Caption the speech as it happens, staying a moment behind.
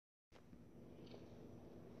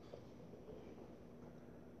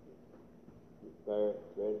Ready?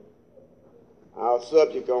 Our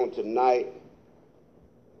subject on tonight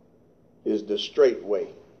is the straight way.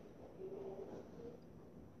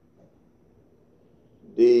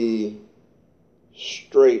 The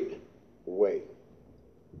straight way.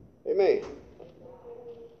 Amen.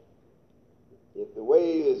 If the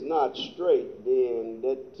way is not straight, then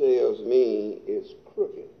that tells me it's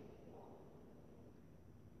crooked.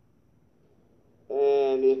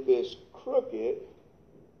 And if it's crooked,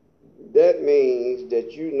 that means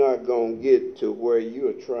that you're not going to get to where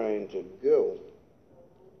you're trying to go.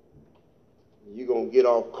 You're going to get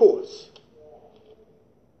off course.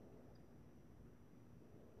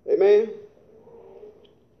 Amen?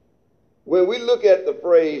 When we look at the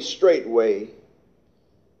phrase straight way,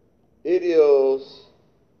 it is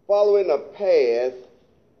following a path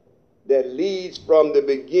that leads from the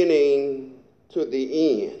beginning to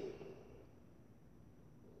the end.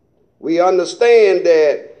 We understand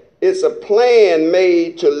that it's a plan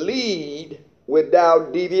made to lead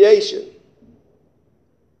without deviation.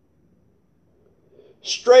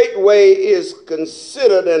 Straight way is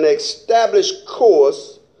considered an established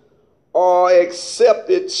course or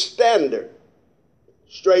accepted standard.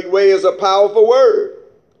 Straight way is a powerful word.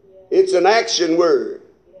 It's an action word.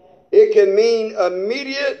 It can mean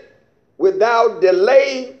immediate, without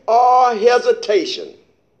delay or hesitation.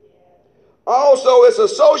 Also, it's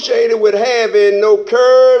associated with having no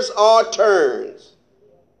curves or turns.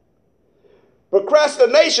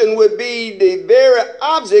 Procrastination would be the very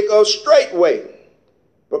opposite of straight way.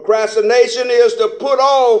 Procrastination is to put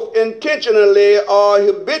off intentionally or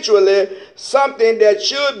habitually something that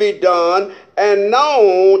should be done and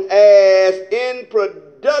known as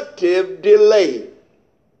unproductive delay.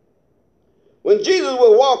 When Jesus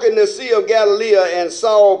was walking the Sea of Galilee and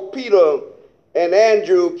saw Peter and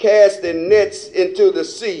Andrew casting nets into the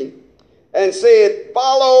sea and said,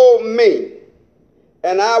 "Follow me,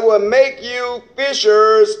 and I will make you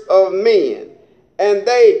fishers of men." And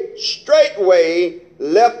they straightway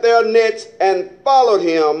left their nets and followed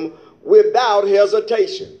him without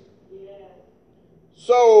hesitation.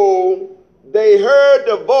 So they heard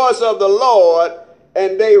the voice of the Lord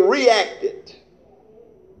and they reacted.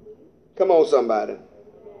 Come on, somebody.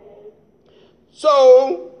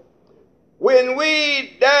 So when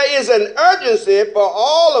there is an urgency for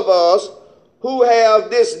all of us who have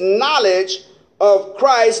this knowledge of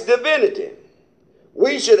Christ's divinity.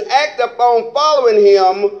 We should act upon following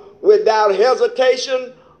him without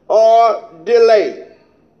hesitation or delay.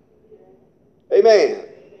 Amen.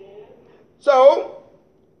 So,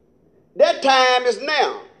 that time is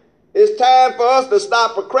now. It's time for us to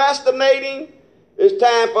stop procrastinating. It's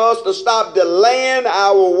time for us to stop delaying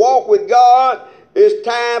our walk with God. It's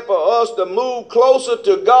time for us to move closer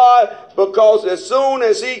to God, because as soon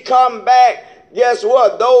as he come back, guess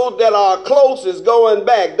what? Those that are close is going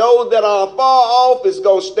back. Those that are far off is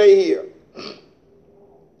going to stay here.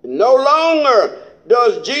 No longer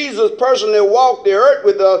does Jesus personally walk the earth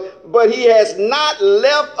with us, but he has not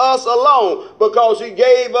left us alone, because he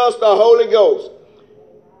gave us the Holy Ghost.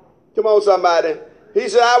 Come on, somebody. He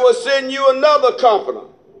said, "I will send you another comforter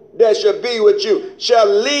that shall be with you, shall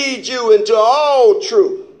lead you into all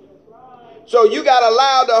truth." So you got to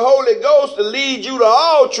allow the Holy Ghost to lead you to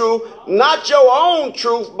all truth, not your own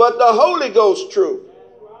truth, but the Holy Ghost truth.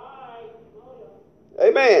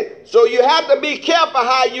 Amen. So you have to be careful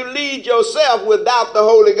how you lead yourself without the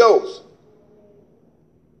Holy Ghost.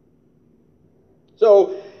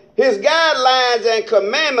 So his guidelines and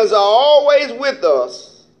commandments are always with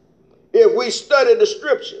us if we study the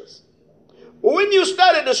scriptures. When you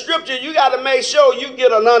study the scripture, you got to make sure you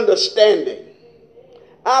get an understanding.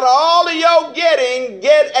 Out of all of your getting,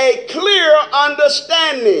 get a clear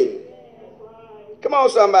understanding. Come on,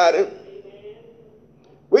 somebody.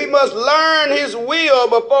 We must learn his will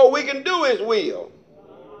before we can do his will.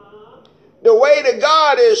 The way to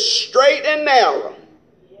God is straight and narrow.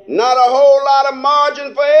 Not a whole lot of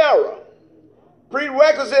margin for error.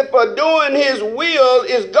 Prerequisite for doing his will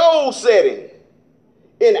is goal setting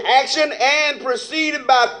in action and preceded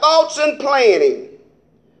by thoughts and planning.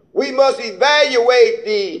 We must evaluate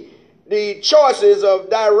the choices of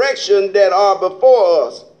direction that are before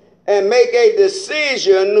us and make a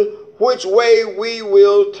decision which way we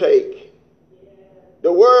will take.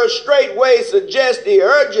 The word straightway suggests the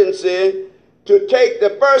urgency to take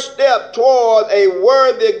the first step toward a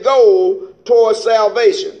worthy goal toward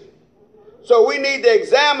salvation. So we need to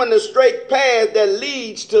examine the straight path that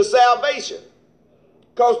leads to salvation,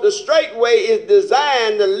 because the straight way is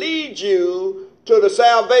designed to lead you to the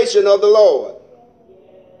salvation of the Lord.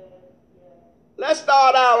 Let's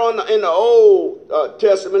start out in the Old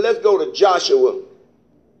Testament. Let's go to Joshua.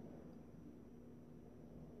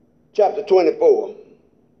 chapter 24.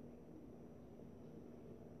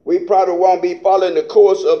 We probably won't be following the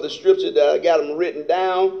course of the scriptures that I got them written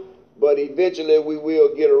down, but eventually we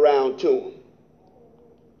will get around to them.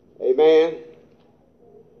 Amen.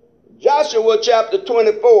 Joshua chapter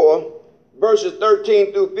 24, verses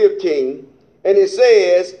 13 through 15, and it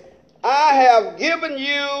says, I have given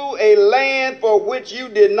you a land for which you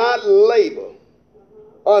did not labor,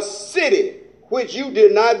 a city which you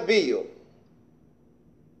did not build,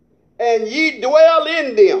 and ye dwell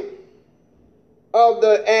in them, of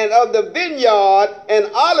the vineyard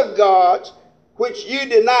and olive gardens which ye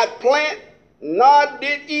did not plant, nor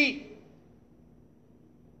did eat.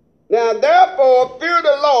 Now therefore fear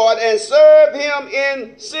the Lord and serve him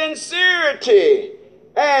in sincerity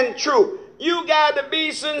and truth. You got to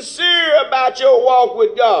be sincere about your walk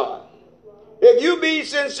with God. If you be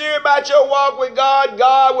sincere about your walk with God,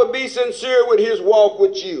 God will be sincere with his walk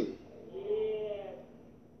with you.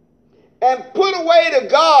 And put away the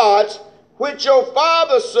gods which your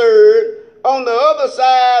father served on the other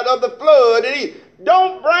side of the flood. And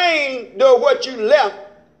don't bring what you left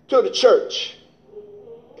to the church.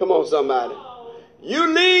 Come on, somebody. You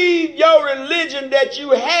leave your religion that you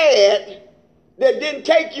had that didn't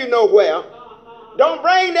take you nowhere. Don't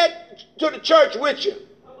bring that to the church with you.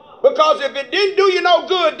 Because if it didn't do you no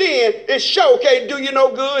good then, it sure can't do you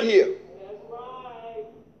no good here.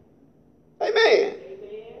 Amen.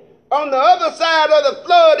 On the other side of the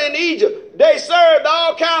flood in Egypt, they served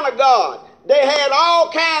all kind of gods. They had all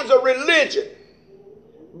kinds of religion.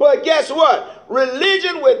 But guess what?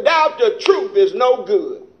 Religion without the truth is no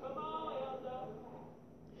good.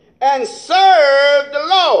 And serve the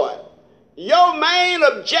Lord. Your main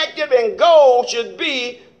objective and goal should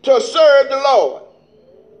be to serve the Lord.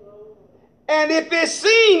 And if it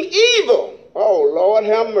seem evil, oh Lord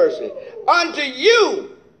have mercy, unto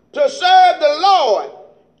you to serve the Lord,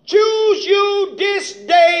 choose you this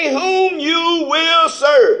day whom you will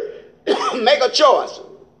serve. Make a choice.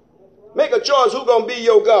 Make a choice who's going to be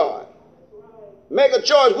your God. Make a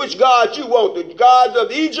choice which God you want, the gods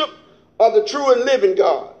of Egypt or the true and living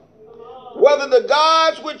God. Whether the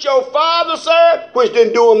gods which your father served, which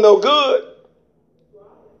didn't do him no good,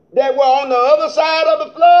 that were on the other side of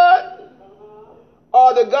the flood,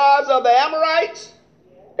 or the gods of the Amorites,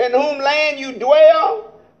 in whom land you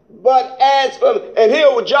dwell. But as for, and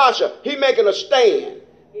here with Joshua, he making a stand.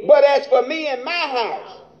 But as for me and my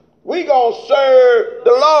house, we gonna serve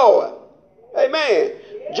the Lord. Amen.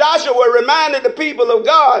 Joshua reminded the people of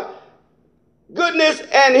God, goodness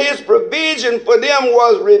and his provision for them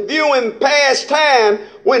was reviewing past time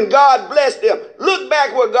when God blessed them. Look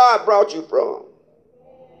back where God brought you from.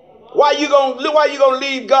 Why you gonna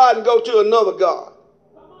leave God and go to another God?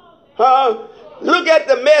 Huh? Look at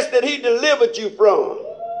the mess that he delivered you from.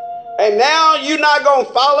 And now you're not going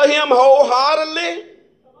to follow him wholeheartedly?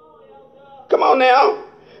 Come on now.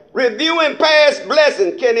 Reviewing past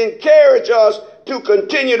blessings can encourage us to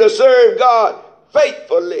continue to serve God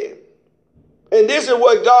faithfully. And this is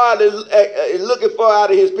what God is looking for out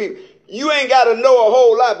of his people. You ain't got to know a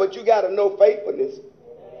whole lot, but you got to know faithfulness.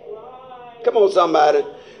 Come on, somebody.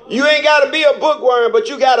 You ain't got to be a bookworm, but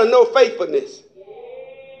you got to know faithfulness.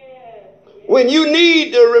 When you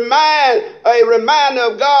need a reminder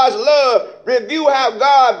of God's love, review how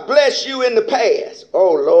God blessed you in the past.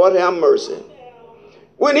 Oh, Lord, have mercy.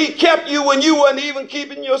 When he kept you when you wasn't even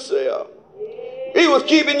keeping yourself. He was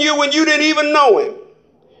keeping you when you didn't even know him.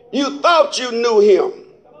 You thought you knew him.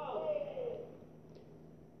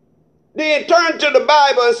 Then turn to the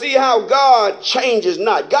Bible and see how God changes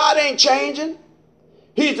not. God ain't changing.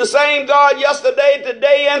 He's the same God yesterday,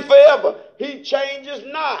 today, and forever. He changes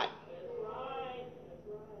not.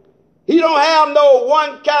 He don't have no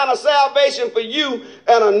one kind of salvation for you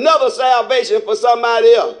and another salvation for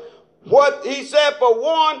somebody else. What he said for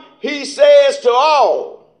one, he says to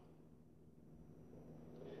all.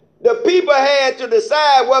 The people had to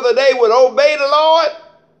decide whether they would obey the Lord,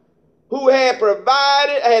 who had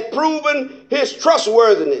proven his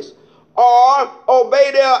trustworthiness, or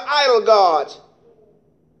obey their idol gods.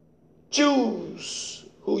 Choose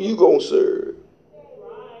who you gonna serve.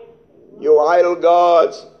 Your idol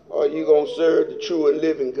gods, or you going to serve the true and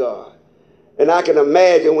living God? And I can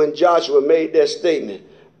imagine when Joshua made that statement,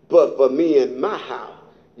 but for me and my house.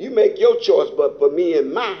 You make your choice, but for me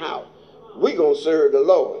and my house, we going to serve the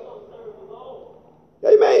Lord.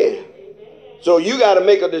 Amen. So you got to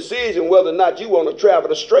make a decision whether or not you want to travel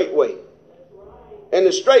the straight way. And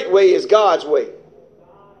the straight way is God's way.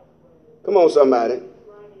 Come on, somebody.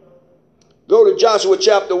 Go to Joshua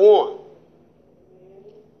chapter 1.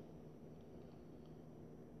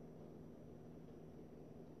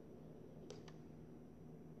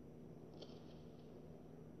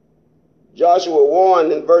 Joshua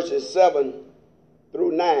 1 in verses 7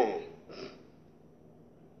 through 9.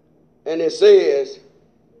 And it says,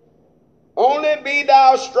 only be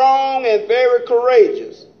thou strong and very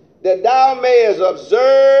courageous, that thou mayest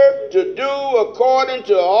observe to do according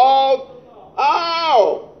to all.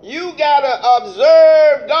 Oh, you got to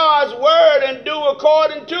observe God's word and do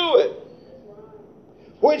according to it.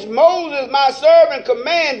 Which Moses my servant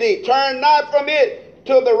commanded thee, turn not from it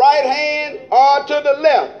to the right hand or to the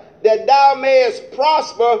left, that thou mayest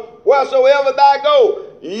prosper wheresoever thou go.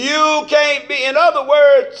 You can't be, in other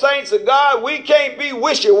words, saints of God, we can't be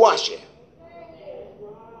wishy-washy.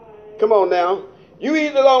 Come on now. You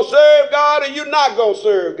either going to serve God or you're not going to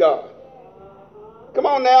serve God. Come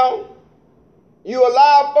on now. You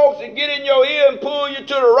allow folks to get in your ear and pull you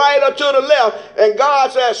to the right or to the left, and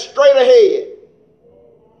God says straight ahead.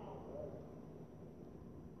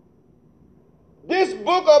 This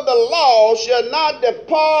book of the law shall not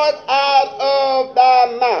depart out of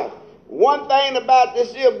thy mouth. One thing about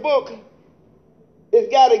this here book,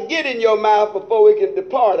 it's got to get in your mouth before it can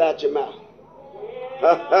depart out your mouth.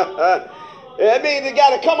 That means it got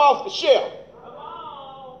to come off the shelf.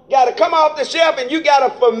 Got to come off the shelf, and you got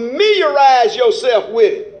to familiarize yourself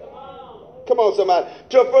with it. Come on, somebody.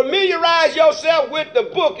 To familiarize yourself with the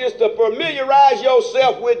book is to familiarize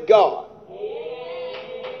yourself with God.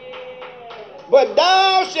 But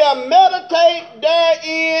thou shalt meditate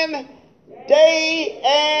therein day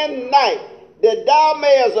and night, that thou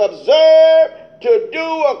mayest observe to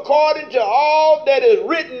do according to all that is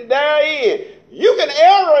written therein. You can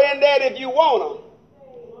err in that if you want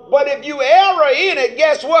to. But if you err in it,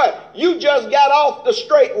 guess what? You just got off the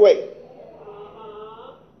straight way.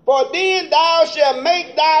 For then thou shalt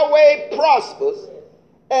make thy way prosperous,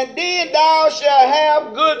 and then thou shalt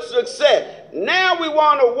have good success. Now we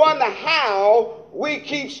want to wonder how we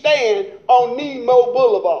keep staying on Nemo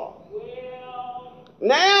Boulevard.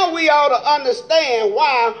 Now we ought to understand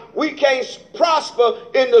why we can't prosper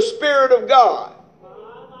in the Spirit of God.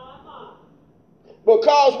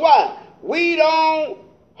 Because why? We don't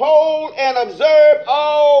hold and observe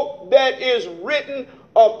all that is written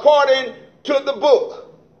according to the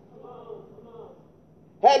book.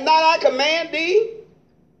 Had not I commanded thee?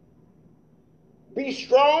 Be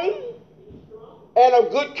strong and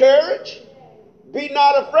of good courage. Be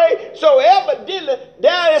not afraid. So evidently,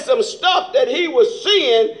 there is some stuff that he was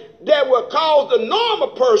seeing that would cause the normal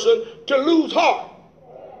person to lose heart.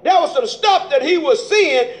 There was some stuff that he was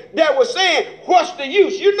seeing that was saying, what's the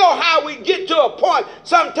use? You know how we get to a point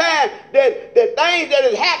sometimes that the things that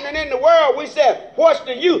is happening in the world, we say, what's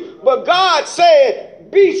the use? But God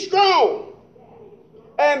said, be strong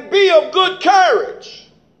and be of good courage.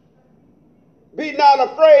 Be not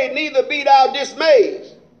afraid, neither be thou dismayed.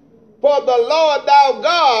 For the Lord thou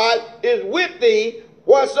God is with thee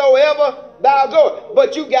whatsoever thou goest.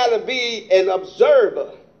 But you got to be an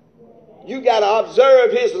observer. You got to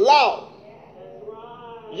observe his law.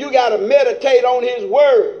 You got to meditate on his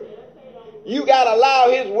word. You got to allow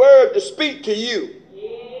his word to speak to you.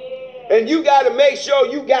 And you got to make sure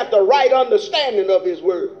you got the right understanding of his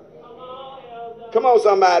word. Come on,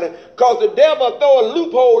 somebody. Because the devil throw a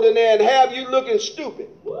loophole in there and have you looking stupid.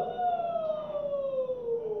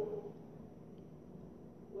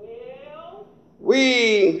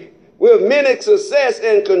 With many success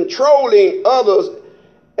in controlling others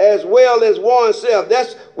as well as oneself.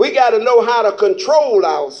 We got to know how to control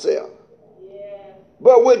ourselves. Yeah.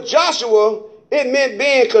 But with Joshua, it meant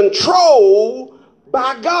being controlled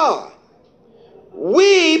by God.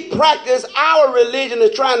 We practice our religion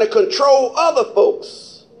as trying to control other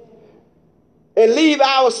folks and leave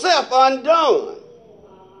ourselves undone.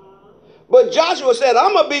 But Joshua said,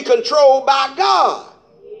 I'm going to be controlled by God.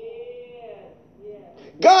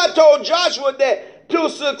 God told Joshua that to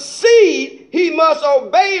succeed, he must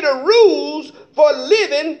obey the rules for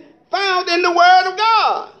living found in the Word of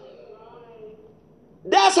God.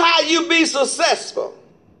 That's how you be successful.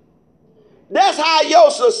 That's how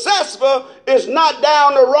you're successful is not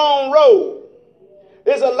down the wrong road.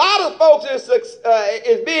 There's a lot of folks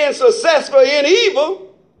is being successful in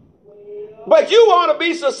evil, but you want to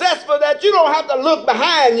be successful that you don't have to look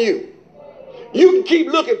behind you. You can keep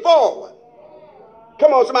looking forward.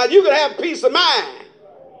 Come on, somebody. You can have peace of mind.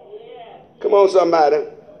 Come on, somebody.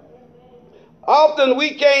 Often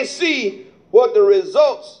we can't see what the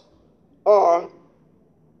results are,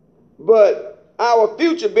 but our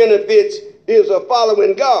future benefits is of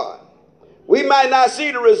following God. We might not see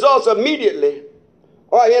the results immediately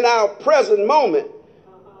or in our present moment,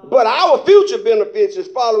 but our future benefits is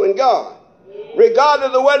following God.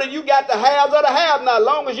 Regardless of whether you got the haves or the have-not, as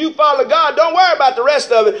long as you follow God, don't worry about the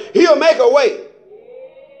rest of it. He'll make a way.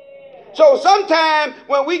 So sometimes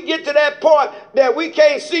when we get to that point that we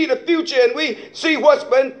can't see the future and we see what's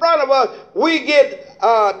in front of us, we get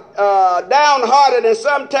downhearted, and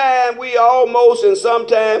sometimes we almost, and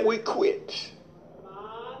sometimes we quit.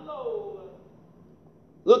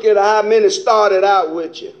 Look at how many started out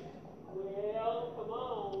with you.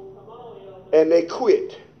 And they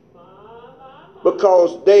quit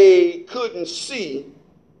because they couldn't see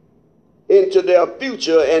into their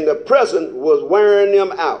future, and the present was wearing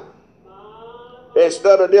them out.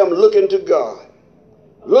 Instead of them looking to God,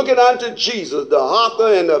 looking unto Jesus, the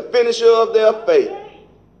author and the finisher of their faith.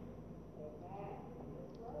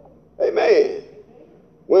 Amen.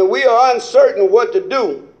 When we are uncertain what to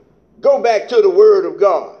do, go back to the Word of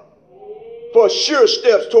God for sure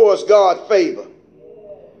steps towards God's favor.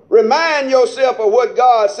 Remind yourself of what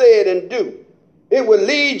God said and do. It will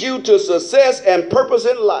lead you to success and purpose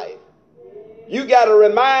in life. You got to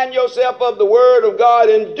remind yourself of the Word of God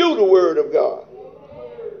and do the Word of God.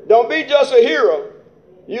 Don't be just a hearer.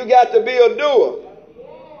 You got to be a doer.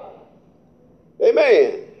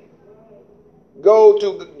 Amen. Go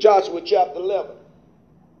to Joshua chapter 11.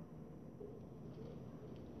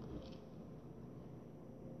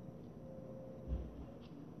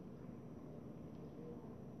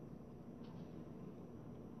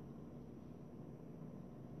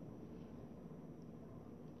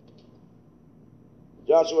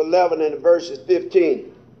 Joshua 11 and verses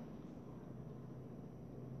 15.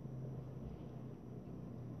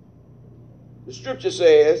 The scripture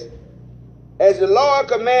says, as the Lord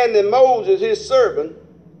commanded Moses his servant,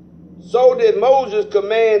 so did Moses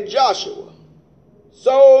command Joshua.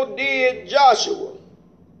 So did Joshua.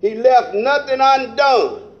 He left nothing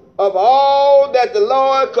undone of all that the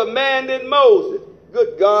Lord commanded Moses.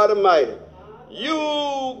 Good God Almighty.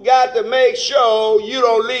 You got to make sure you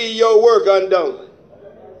don't leave your work undone.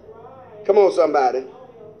 Come on, somebody.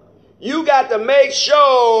 You got to make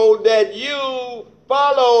sure that you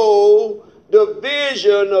follow the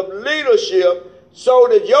vision of leadership so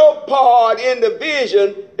that your part in the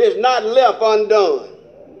vision is not left undone.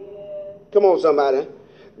 Come on, somebody.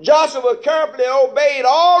 Joshua carefully obeyed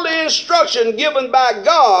all the instruction given by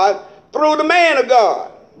God through the man of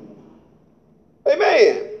God.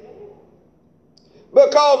 Amen.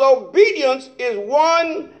 Because obedience is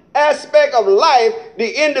one aspect of life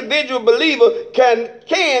the individual believer can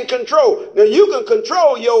control. Now, you can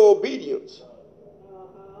control your obedience.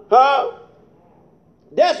 Huh?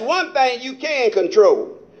 That's one thing you can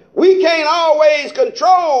control. We can't always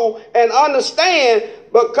control and understand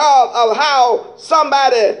because of how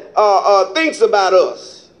somebody thinks about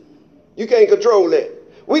us. You can't control that.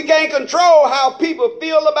 We can't control how people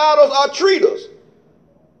feel about us or treat us.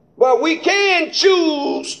 But we can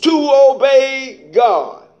choose to obey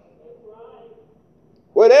God.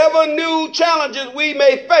 Whatever new challenges we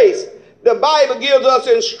may face, the Bible gives us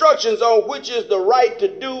instructions on which is the right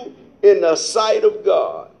to do in the sight of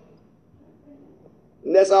God.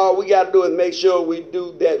 And that's all we got to do is make sure we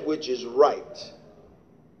do that which is right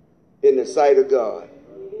in the sight of God.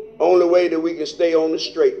 Only way that we can stay on the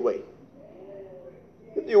straight way.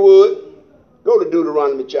 If you would, go to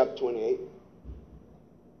Deuteronomy chapter 28.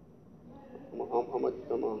 I'm going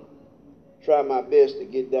to try my best to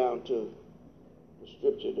get down to the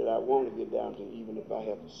scripture that I want to get down to, even if I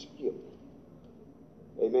have to skip.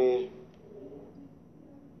 Amen.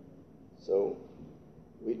 So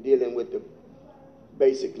we're dealing with the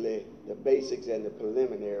basics and the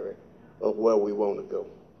preliminary of where we want to go.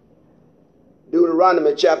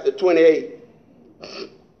 Deuteronomy chapter 28,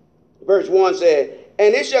 verse 1 said,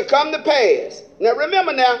 and it shall come to pass. Now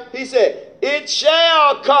remember now, he said, it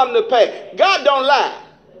shall come to pass. God don't lie.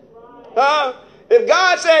 Huh? If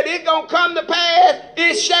God said it's going to come to pass,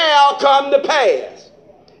 it shall come to pass.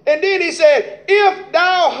 And then he said, if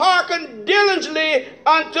thou hearken diligently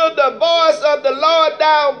unto the voice of the Lord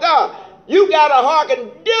thy God. You got to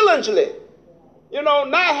hearken diligently. You know,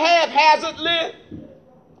 not haphazardly.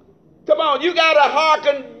 Come on, you got to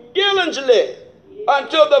hearken diligently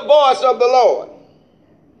unto the voice of the Lord.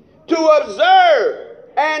 To observe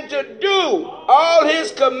and to do all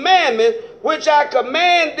his commandments, which I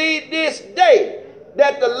command thee this day,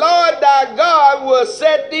 that the Lord thy God will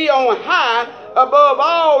set thee on high above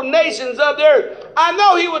all nations of the earth. I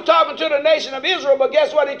know he was talking to the nation of Israel, but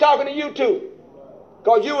guess what he's talking to you too?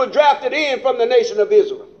 Because you were drafted in from the nation of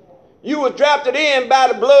Israel. You were drafted in by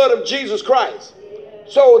the blood of Jesus Christ.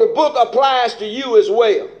 So the book applies to you as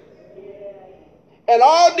well. And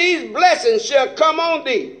all these blessings shall come on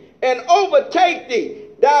thee and overtake thee.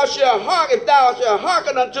 Thou shalt hearken, if thou shalt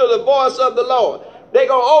hearken unto the voice of the Lord. They're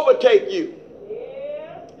going to overtake you.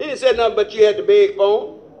 He didn't say nothing but you had to beg for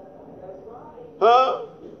them. Huh?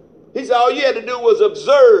 He said all you had to do was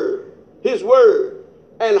observe his word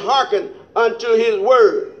and hearken unto his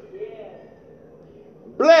word.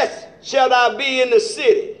 Blessed shall thou be in the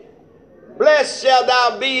city. Blessed shall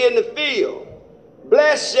thou be in the field.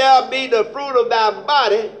 Blessed shall be the fruit of thy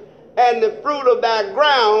body, and the fruit of thy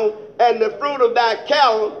ground, and the fruit of thy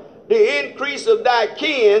cattle, the increase of thy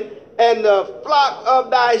kin, and the flock of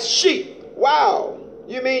thy sheep. Wow.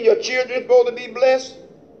 You mean your children supposed to be blessed?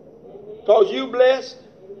 Because you blessed?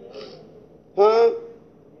 Huh?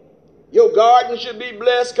 Your garden should be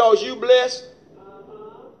blessed because you blessed?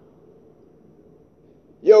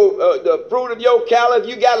 The fruit of your cattle, if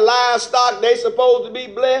you got livestock, they supposed to be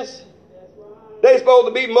blessed. They supposed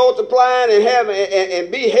to be multiplying and having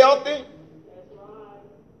and be healthy.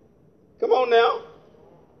 Come on now.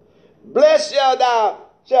 Blessed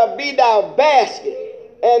shall be thy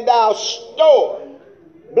basket and thy store.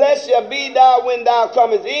 Blessed shall be thou when thou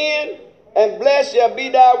comest in, and blessed shall be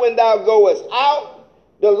thou when thou goest out.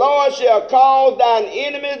 The Lord shall cause thine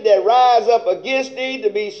enemies that rise up against thee to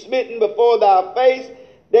be smitten before thy face.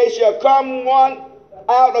 They shall come one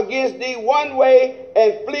out against thee one way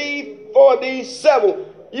and flee for thee seven.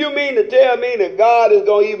 You mean to tell me that God is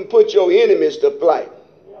going to even put your enemies to flight?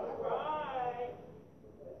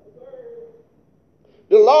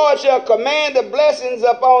 The Lord shall command the blessings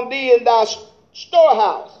upon thee in thy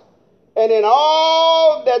storehouse, and in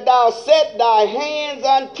all that thou set thy hands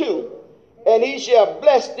unto, and he shall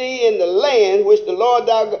bless thee in the land which the Lord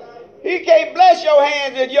thy God. He can't bless your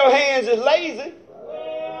hands if your hands is lazy.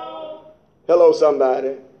 Hello,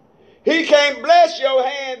 somebody. He can't bless your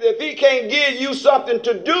hands if he can't give you something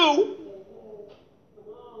to do.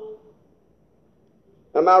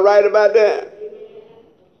 Am I right about that?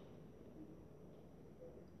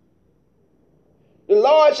 The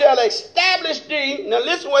Lord shall establish thee. Now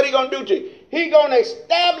listen what he's going to do to you. He's going to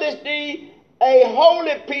establish thee a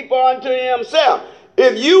holy people unto himself.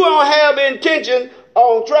 If you don't have intention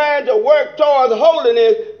on trying to work towards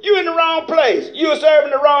holiness, you're in the wrong place. You're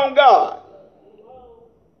serving the wrong God.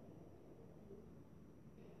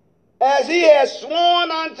 As he has sworn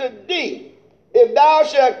unto thee, if thou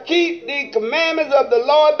shalt keep the commandments of the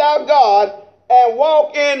Lord thy God and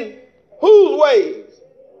walk in whose ways?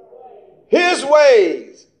 His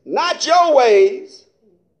ways, not your ways.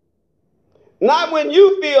 Not when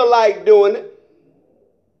you feel like doing it.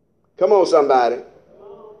 Come on, somebody.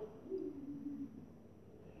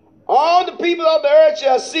 All the people of the earth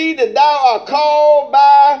shall see that thou art called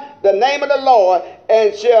by the name of the Lord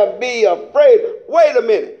and shall be afraid. Wait a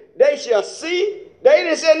minute. They shall see. He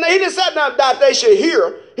didn't say nothing about they shall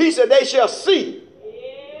hear. He said they shall see.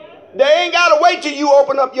 Yeah. They ain't got to wait till you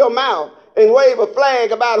open up your mouth and wave a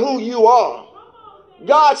flag about who you are.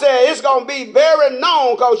 God said it's going to be very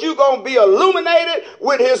known because you're going to be illuminated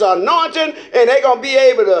with his anointing, and they're going to be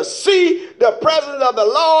able to see the presence of the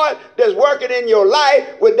Lord that's working in your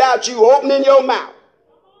life without you opening your mouth.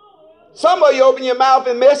 Some of you open your mouth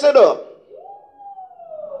and mess it up.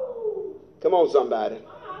 Come on, somebody.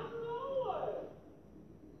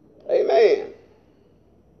 Amen.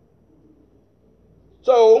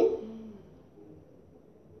 So,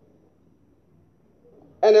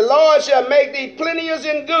 and the Lord shall make thee plenteous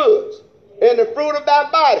in goods, in the fruit of thy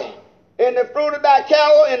body, in the fruit of thy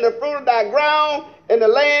cattle, in the fruit of thy ground, in the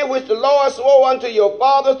land which the Lord swore unto your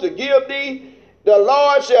fathers to give thee. The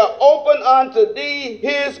Lord shall open unto thee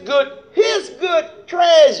his good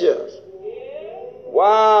treasures.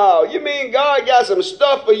 Wow. You mean God got some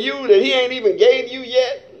stuff for you that he ain't even gave you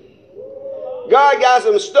yet? God got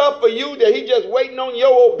some stuff for you that he just waiting on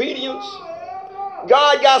your obedience.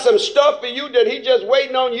 God got some stuff for you that he just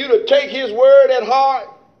waiting on you to take his word at heart.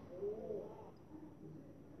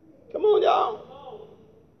 Come on, y'all.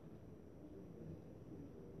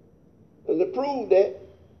 And to prove that,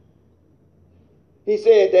 he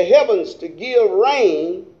said, the heavens to give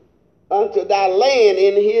rain unto thy land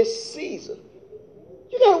in his season.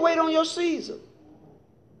 You got to wait on your season.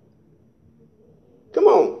 Come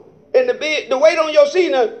on. And the wait on your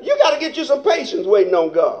season, you got to get you some patience waiting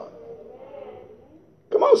on God.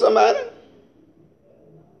 Come on, somebody.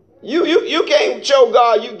 You can't show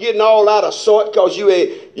God you getting all out of sort because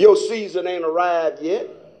your season ain't arrived yet.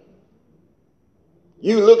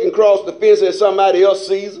 You looking across the fence at somebody else's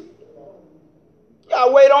season. You got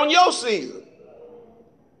to wait on your season.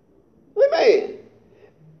 Amen.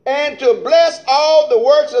 And to bless all the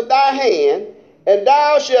works of thy hand, and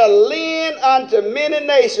thou shalt lend unto many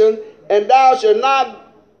nations, and thou shalt not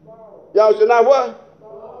what?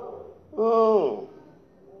 Oh.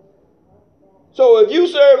 So if you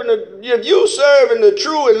serving the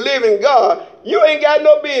true and living God, you ain't got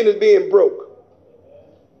no business being broke.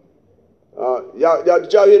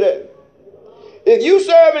 Did y'all hear that? If you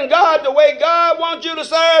serving God the way God wants you to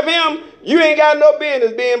serve him, you ain't got no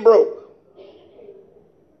business being broke.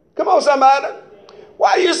 Come on, somebody.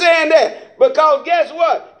 Why are you saying that? Because guess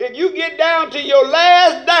what? If you get down to your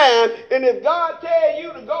last dime, and if God tell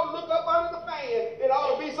you to go look up under the fan, it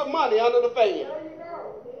ought to be some money under the fan.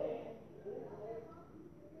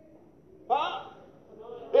 Huh?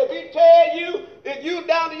 If he tell you, if you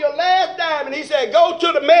down to your last dime, and he said, go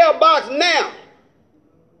to the mailbox now.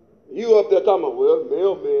 You up there talking about, well,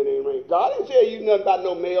 mailman ain't right. God didn't tell you nothing about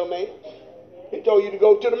no mailman. He told you to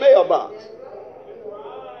go to the mailbox.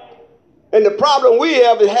 And the problem we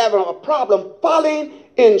have is having a problem following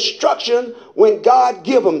instruction when God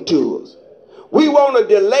give them to us. We want to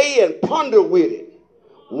delay and ponder with it,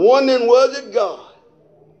 wondering, was it God?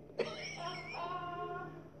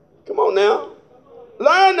 Come on now.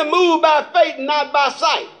 Learn to move by faith and not by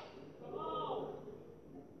sight.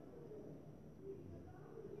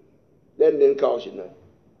 That didn't cost you nothing.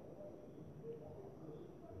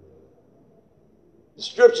 The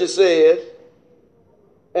scripture says,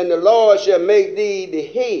 and the Lord shall make thee the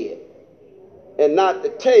head and not the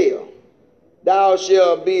tail. Thou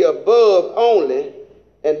shalt be above only,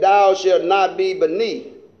 and thou shalt not be beneath.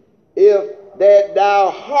 If that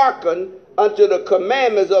thou hearken unto the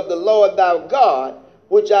commandments of the Lord thy God,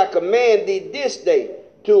 which I command thee this day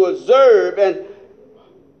to observe. And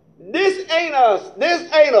this ain't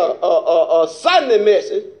a Sunday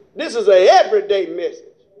message. This is a everyday message.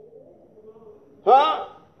 Huh?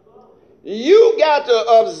 You got to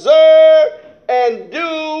observe and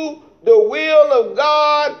do the will of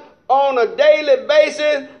God on a daily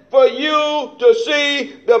basis for you to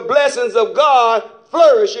see the blessings of God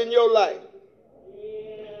flourish in your life.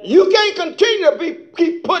 You can't continue to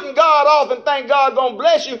keep putting God off and think God gonna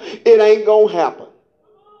bless you. It ain't gonna happen.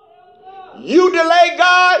 You delay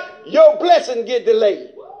God, your blessing get delayed.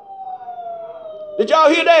 Did y'all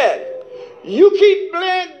hear that? You keep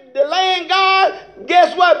delaying God,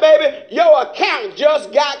 guess what, baby? Your account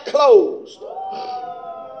just got closed.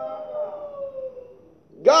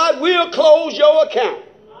 God will close your account.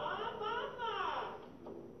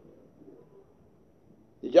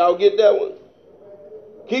 Did y'all get that one?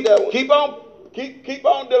 Keep that one. Keep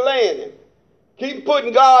on delaying him. Keep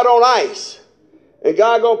putting God on ice. And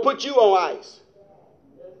God gonna put you on ice.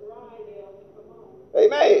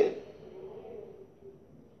 Amen.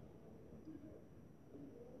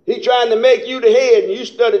 He trying to make you the head and you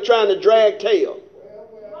started trying to drag tail.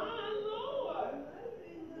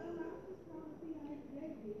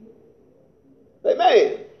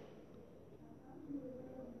 Amen.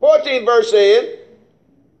 14th verse says,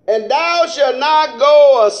 and thou shalt not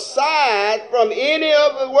go aside from any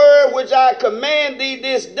of the word which I command thee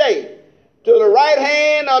this day, to the right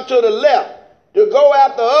hand or to the left, to go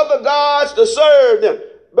after other gods to serve them.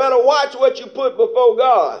 Better watch what you put before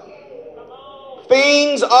God.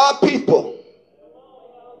 Things are people.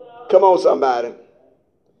 Come on, somebody.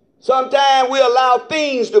 Sometimes we allow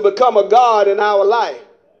things to become a God in our life.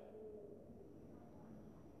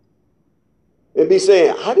 And be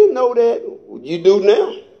saying, I didn't know that. You do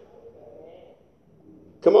now.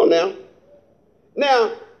 Come on now.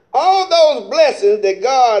 Now, all those blessings that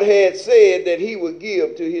God had said that he would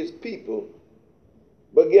give to his people.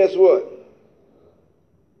 But guess what?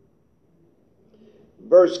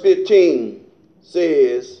 Verse 15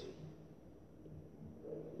 says,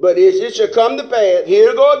 but it shall come to pass, here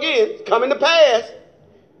we go again, coming to pass,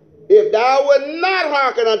 if thou wilt not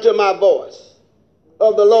hearken unto my voice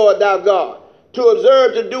of the Lord thy God, to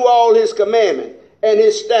observe to do all his commandments and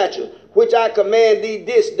his statutes, which I command thee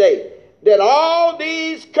this day, that all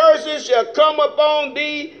these curses shall come upon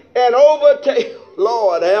thee and overtake.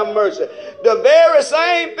 Lord have mercy. The very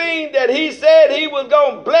same thing that he said he was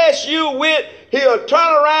going to bless you with, he'll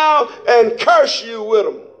turn around and curse you with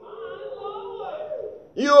them.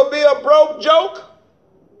 You'll be a broke joke.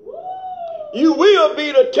 You will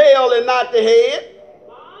be the tail and not the head.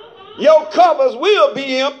 Your covers will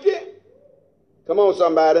be empty. Come on,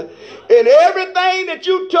 somebody. And everything that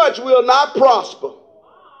you touch will not prosper.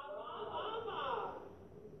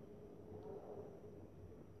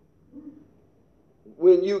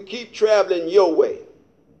 When you keep traveling your way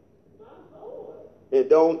and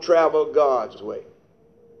don't travel God's way.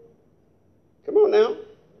 Come on now.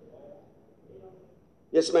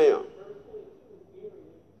 Yes, ma'am.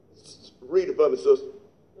 Read it for me, sister.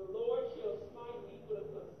 The Lord shall smite thee with a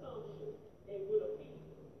consumption and with a fever.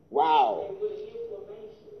 Wow. And with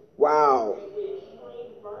inflammation. Wow. And with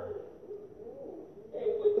extreme burn.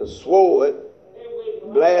 And with the sword, and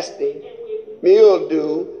with blasting, and with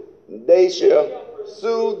mildew, they shall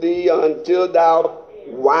pursue thee until thou,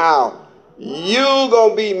 wow. you're going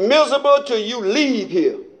to be miserable till you leave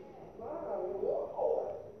here.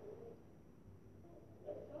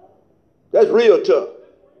 That's real tough.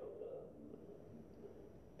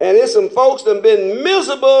 And there's some folks that have been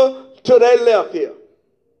miserable till they left here.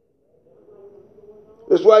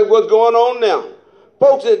 That's what's going on now.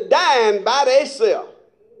 Folks are dying by themselves.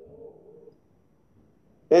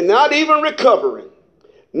 And not even recovering.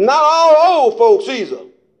 Not all old folks either.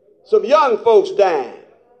 Some young folks dying.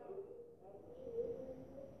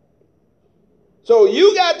 So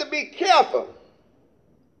you got to be careful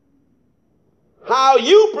how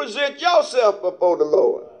you present yourself before the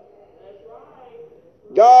Lord.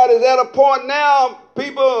 God is at a point now,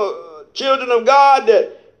 people, children of God,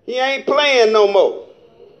 that he ain't playing no more.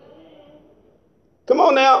 Come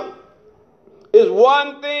on now. It's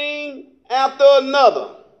one thing after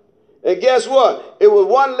another. And guess what? It was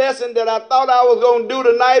one lesson that I thought I was going to do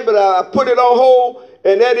tonight, but I put it on hold,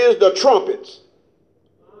 and that is the trumpets.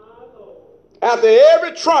 After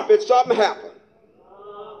every trumpet, something happened.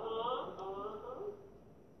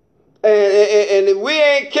 And if we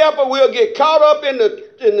ain't careful, we'll get caught up in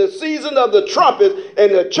the season of the trumpets,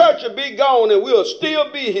 and the church will be gone, and we'll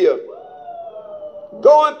still be here,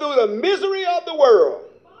 going through the misery of the world.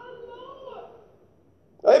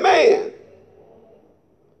 Amen.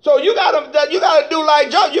 So you gotta do like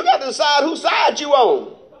Joe. You got to decide whose side you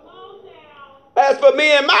on. As for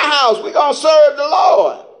me and my house, we're gonna serve the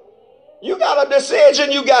Lord. You got a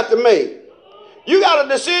decision you got to make. You got a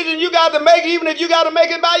decision you got to make, even if you got to make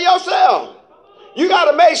it by yourself. You got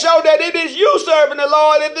to make sure that it is you serving the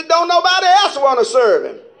Lord if don't nobody else want to serve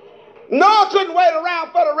him. Noah couldn't wait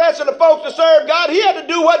around for the rest of the folks to serve God. He had to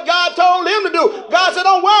do what God told him to do. God said,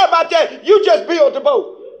 don't worry about that. You just build the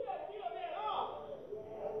boat.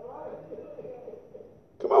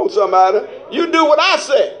 Come on, somebody. You do what I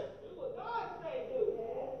say.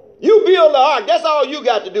 You build the ark. That's all you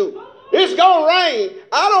got to do. It's going to rain.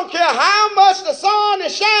 I don't care how much the sun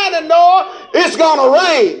is shining, Noah. It's going to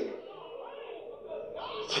rain.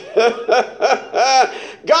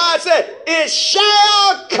 God said, it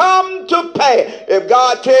shall come to pass. If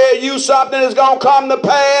God tell you something is going to come to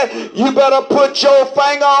pass, you better put your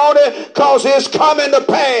finger on it, because it's coming to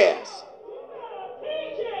pass.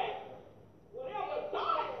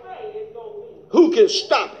 Who can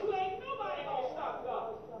stop it?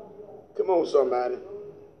 Come on, somebody.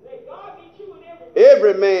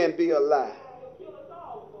 Every man be a lie.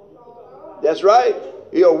 That's right.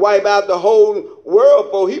 He'll wipe out the whole world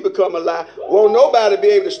before he become a lie. Won't nobody be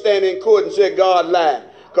able to stand in court and say God lied,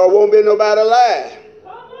 because won't be nobody lie.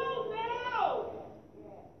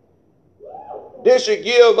 This should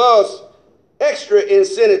give us extra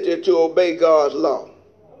incentive to obey God's law.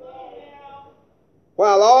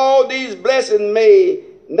 While all these blessings may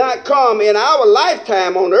not come in our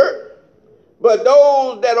lifetime on earth, but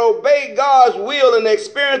those that obey God's will and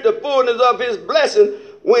experience the fullness of his blessing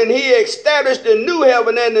when he established the new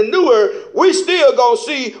heaven and the new earth, we still gonna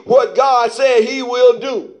see what God said he will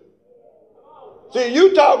do. See,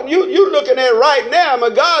 you looking at it right now,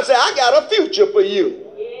 but God said, I got a future for you.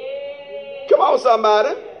 Come on,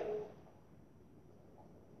 somebody.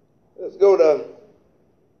 Let's go to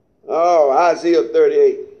Isaiah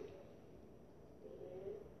 38.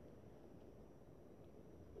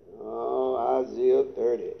 Isaiah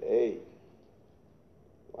 38.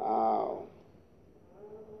 Wow.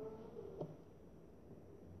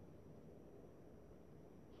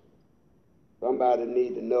 Somebody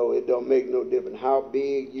need to know it don't make no difference how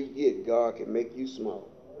big you get. God can make you small.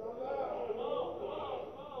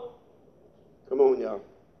 Come on, y'all.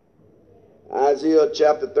 Isaiah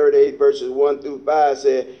chapter 38 verses 1 through 5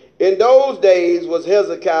 said, in those days was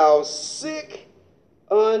Hezekiah sick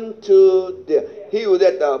unto death. He was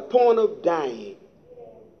at the point of dying.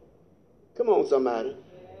 Come on, somebody.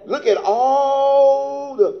 Look at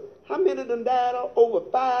how many of them died? Over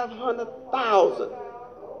 500,000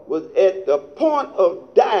 was at the point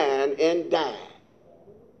of dying and died.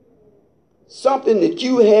 Something that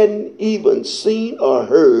you hadn't even seen or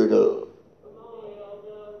heard of.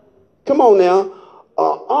 Come on now.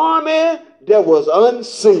 An army that was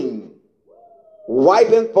unseen,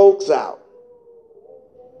 wiping folks out.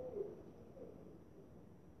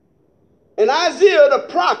 And Isaiah the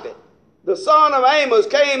prophet, the son of Amos,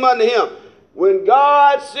 came unto him. When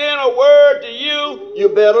God sent a word to you, you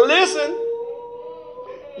better listen.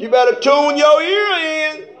 You better tune your ear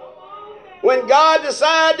in. When God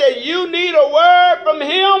decides that you need a word from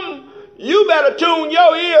him, you better tune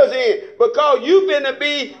your ears in, because you're going to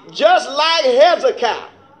be just like Hezekiah.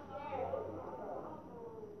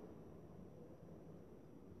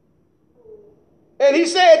 And he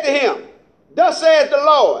said to him, thus saith the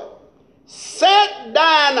Lord, set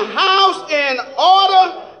thine house in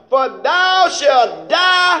order, for thou shalt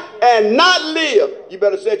die and not live. You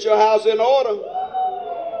better set your house in order.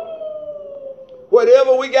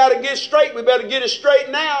 Whatever we got to get straight, we better get it straight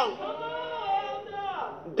now.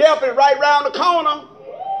 Death is right around the corner.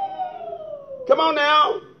 Come on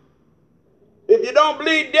now. If you don't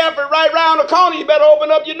believe death is right around the corner, you better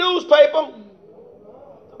open up your newspaper.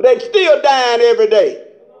 They're still dying every day.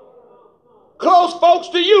 Close folks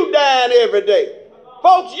to you dying every day.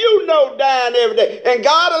 Folks you know dying every day. And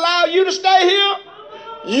God allow you to stay here?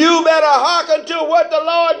 You better hearken to what the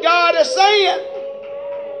Lord God is saying.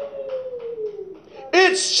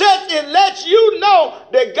 It lets you know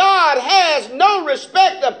that God has no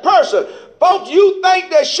respect of person. Folks you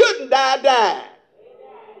think they shouldn't die, dying.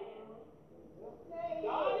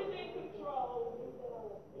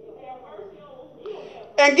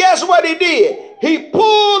 And guess what he did? He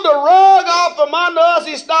pulled the rug off from under us.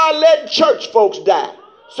 He started letting church folks die.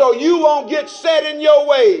 So you won't get set in your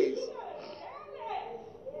ways.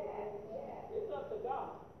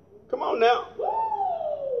 Come on now.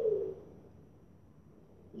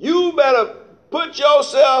 You better put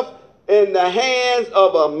yourself in the hands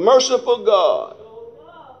of a merciful God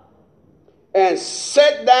and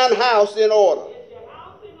set thine house in order.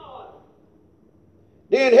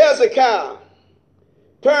 Then Hezekiah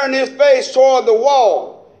turned his face toward the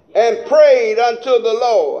wall and prayed unto the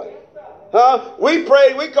Lord. We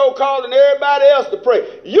prayed, we go calling everybody else to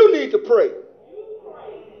pray. You need to pray.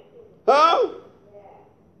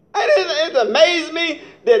 It amazes me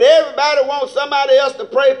that everybody wants somebody else to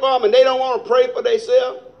pray for them and they don't want to pray for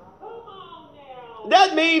themselves.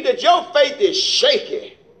 That means that your faith is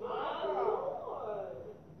shaky.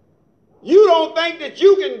 You don't think that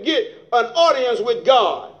you can get an audience with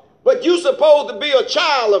God, but you're supposed to be a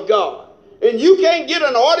child of God, and you can't get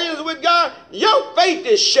an audience with God. Your faith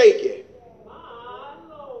is shaky.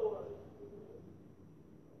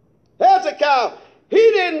 Hezekiah,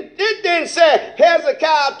 it didn't say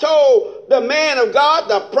Hezekiah told the man of God,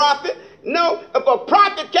 the prophet. No, if a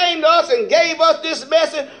prophet came to us and gave us this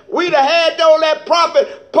message, we'd have had to let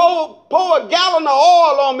prophet pour a gallon of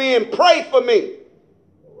oil on me and pray for me.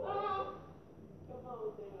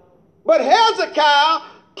 But Hezekiah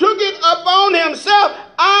took it upon himself.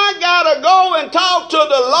 I got to go and talk to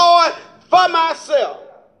the Lord for myself.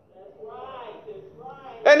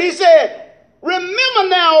 And he said, remember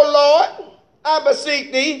now, Lord, I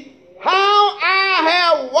beseech thee, how I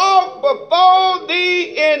have walked before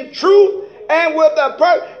thee in truth and with a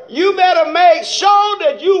purpose. You better make sure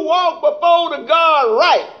that you walk before the God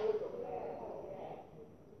right.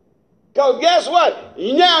 Because guess what?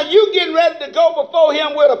 Now you getting ready to go before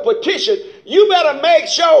him with a petition. You better make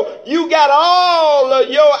sure you got all of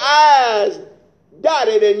your I's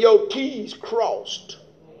dotted and your T's crossed.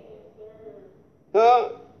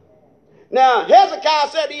 Now, Hezekiah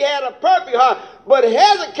said he had a perfect heart, but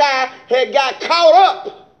Hezekiah had got caught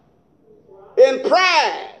up in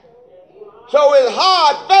pride. So his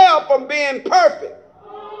heart fell from being perfect.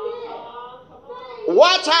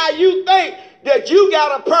 Watch how you think that you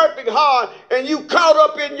got a perfect heart and you caught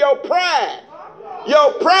up in your pride.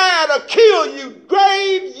 Your pride will kill you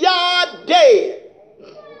graveyard dead.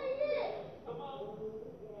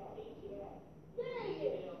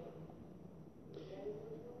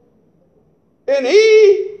 And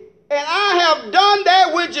I have done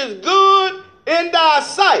that which is good in thy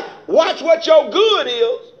sight. Watch what your good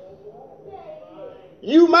is.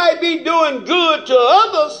 You might be doing good to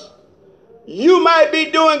others. You might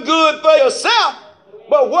be doing good for yourself.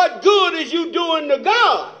 But what good is you doing to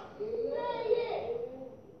God?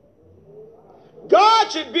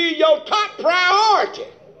 God should be your top priority.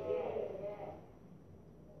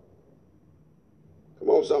 Come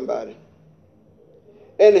on, somebody.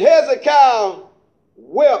 And Hezekiah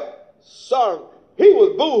wept sorrow. He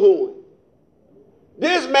was boo-hooing.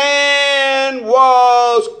 This man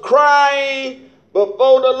was crying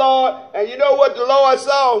before the Lord. And you know what the Lord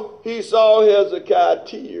saw? He saw Hezekiah's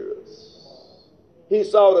tears. He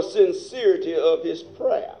saw the sincerity of his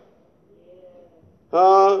prayer.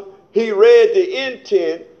 He read the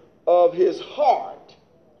intent of his heart.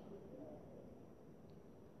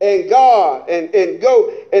 And God, and then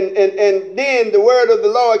the word of the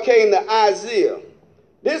Lord came to Isaiah.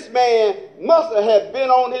 This man must have been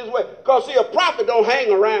on his way. Because see, a prophet don't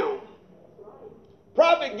hang around.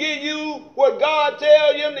 Prophet give you what God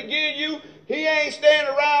tells him to give you. He ain't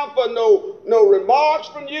standing around for no remarks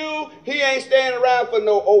from you. He ain't standing around for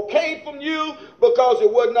no okay from you, because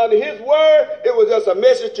it wasn't under his word. It was just a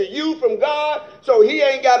message to you from God. So he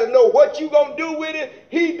ain't got to know what you going to do with it.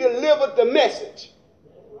 He delivered the message.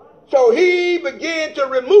 So he began to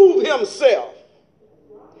remove himself.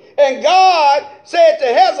 And God said to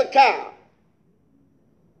Hezekiah,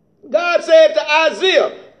 God said to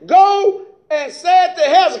Isaiah, go and said to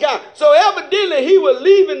Hezekiah. So evidently he was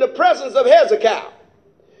leaving the presence of Hezekiah.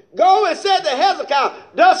 Go and said to Hezekiah,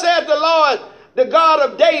 thus saith the Lord, the God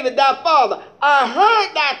of David, thy father, I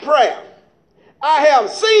heard thy prayer. I have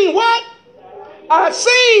seen what? I have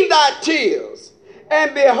seen thy tears.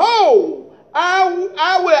 And behold,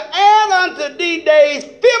 I will add unto thee days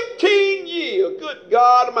 15 years. Good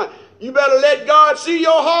God Almighty. You better let God see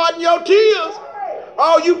your heart and your tears.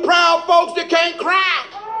 All you proud folks that can't cry.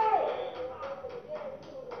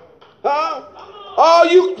 Huh? All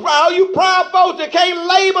you proud folks that can't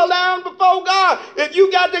labor down before God. If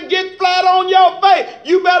you got to get flat on your face,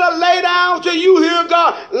 you better lay down till you hear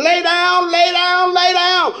God. Lay down, lay down, lay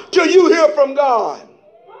down till you hear from God.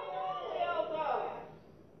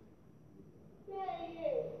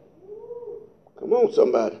 Come on,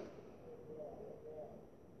 somebody.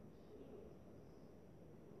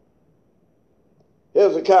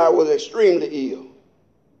 Hezekiah was extremely ill.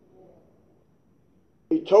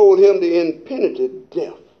 He told him the impenitent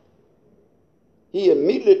death. He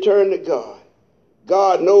immediately turned to God.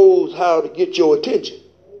 God knows how to get your attention.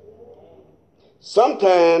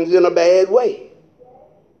 Sometimes in a bad way.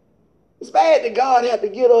 It's bad that God had to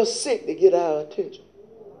get us sick to get our attention.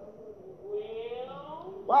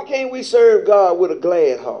 Why can't we serve God with a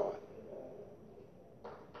glad heart?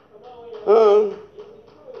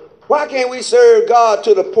 Why can't we serve God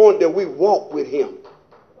to the point that we walk with him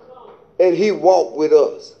and he walk with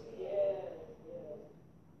us?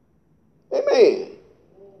 Amen.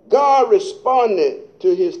 God responded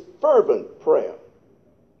to his fervent prayer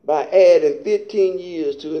by adding 15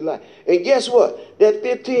 years to his life. And guess what? That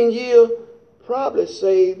 15 years probably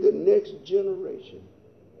saved the next generation.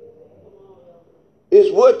 It's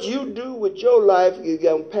what you do with your life you're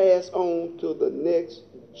going to pass on to the next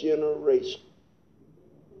generation.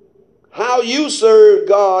 How you serve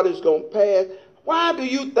God is going to pass. Why do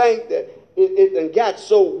you think that it got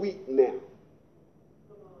so weak now?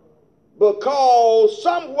 Because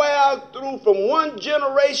somewhere through from one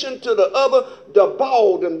generation to the other, the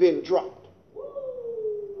ball done been dropped.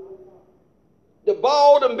 The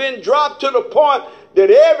ball done been dropped to the point that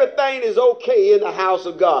everything is okay in the house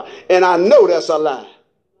of God. And I know that's a lie.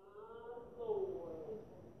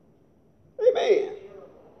 Amen.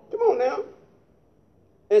 Come on now.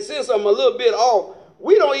 And since I'm a little bit off,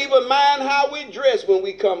 we don't even mind how we dress when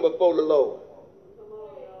we come before the Lord.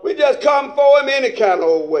 We just come for him any kind of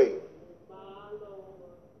old way.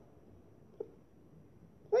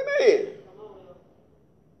 Amen.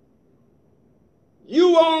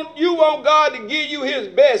 You want God to give you his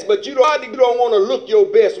best, but you don't want to look your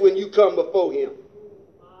best when you come before him.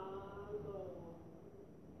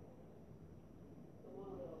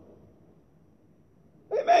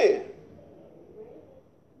 Amen.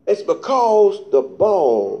 It's because the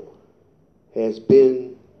ball has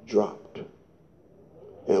been dropped.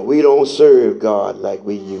 And we don't serve God like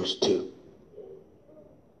we used to.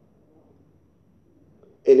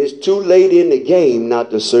 And it's too late in the game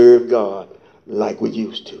not to serve God like we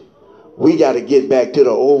used to. We got to get back to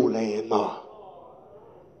the old landmark.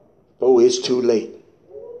 Oh, it's too late.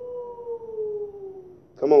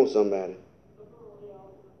 Come on, somebody.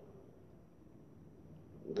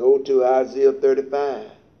 Go to Isaiah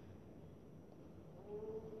 35.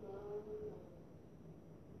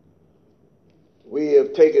 We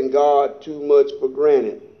have taken God too much for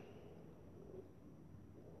granted.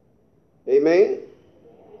 Amen?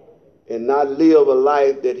 And not live a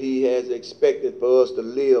life that he has expected for us to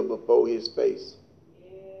live before his face.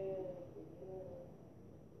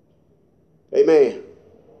 Amen.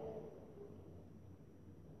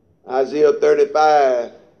 Isaiah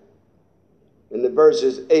 35 in the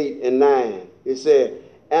verses 8 and 9. It said,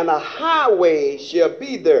 and a highway shall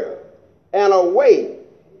be there, and a way,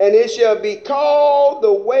 and it shall be called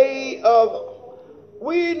the way of...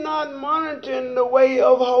 We're not monitoring the way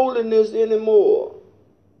of holiness anymore.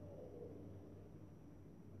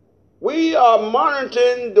 We are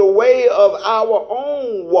monitoring the way of our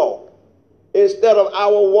own walk instead of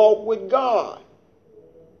our walk with God.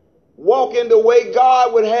 Walking the way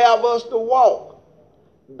God would have us to walk.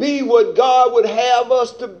 Be what God would have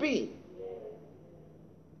us to be.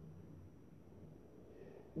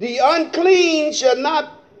 The unclean shall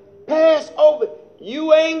not pass over.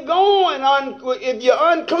 You ain't going. If you're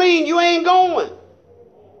unclean, you ain't going.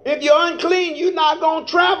 If you're unclean, you're not going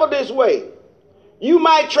to travel this way. You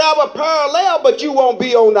might travel parallel, but you won't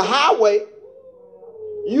be on the highway.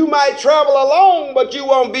 You might travel along, but you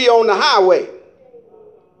won't be on the highway.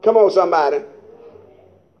 Come on, somebody.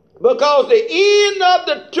 Because the end of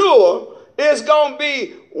the tour is going to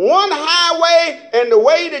be one highway, and the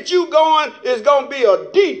way that you going is going to be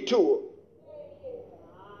a detour.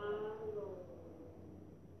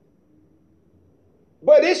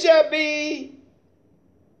 But it shall be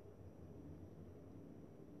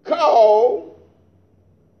called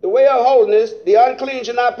the way of holiness, the unclean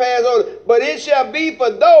shall not pass over, but it shall be for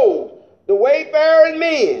those, the wayfaring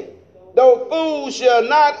men, those fools shall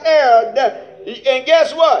not err. And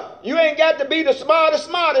guess what? You ain't got to be the smartest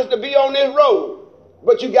to be on this road,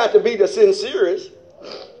 but you got to be the sincerest.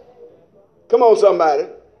 Come on, somebody.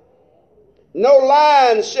 No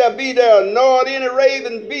lion shall be there, nor any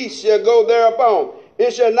raven beast shall go thereupon.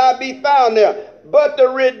 It shall not be found there. But the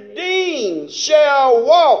redeemed shall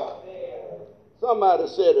walk. Somebody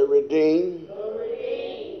said the redeemed.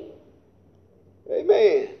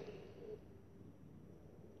 Amen.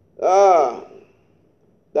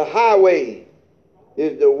 The highway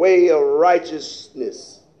is the way of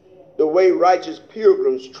righteousness, the way righteous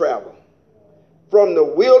pilgrims travel. From the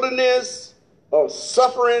wilderness of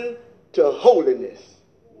suffering to holiness.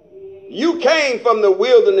 You came from the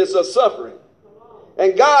wilderness of suffering.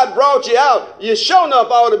 And God brought you out. You sure enough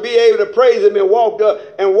ought to be able to praise him and walk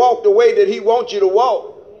the way that he wants you to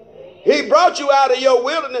walk. He brought you out of your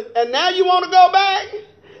wilderness, and now you want to go back?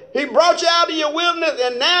 He brought you out of your wilderness,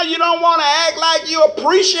 and now you don't want to act like you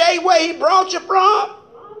appreciate where he brought you from?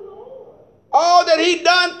 All that he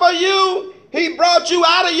done for you, he brought you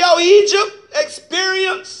out of your Egypt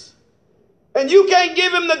experience, and you can't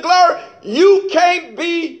give him the glory. You can't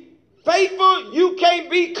be faithful. You can't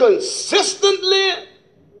be consistently.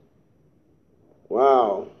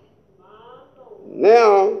 Wow.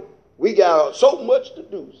 Now we got so much to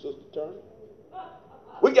do, Sister Turner.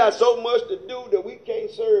 We got so much to do that we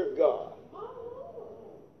can't serve God.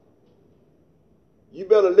 You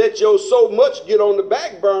better let your so much get on the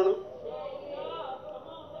back burner.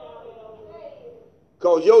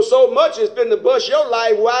 Because your so much is finna bust your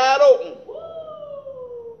life wide open.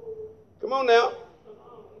 Come on now.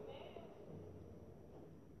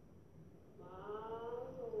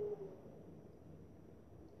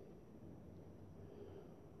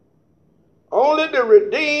 Only the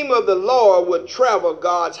redeemed of the Lord will travel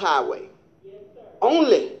God's highway.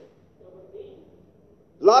 Only.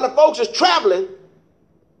 A lot of folks is traveling,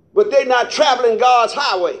 but they're not traveling God's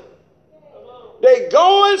highway. They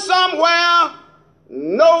going somewhere,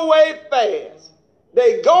 no way fast.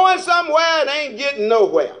 They going somewhere and ain't getting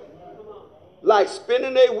nowhere. Like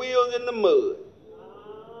spinning their wheels in the mud.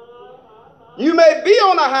 You may be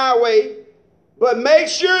on a highway, but make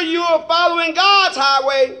sure you are following God's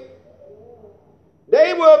highway.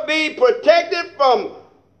 They will be protected from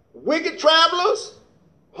wicked travelers,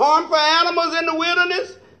 harmful animals in the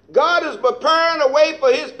wilderness. God is preparing a way for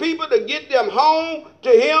his people to get them home to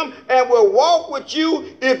him, and will walk with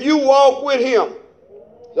you if you walk with him.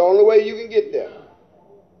 It's the only way you can get there.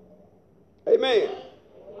 Amen.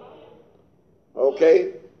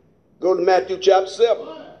 Okay. Go to Matthew chapter 7.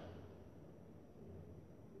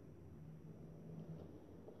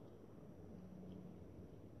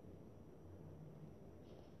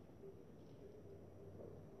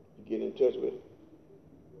 Get in touch with it.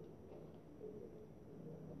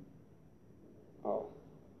 Oh.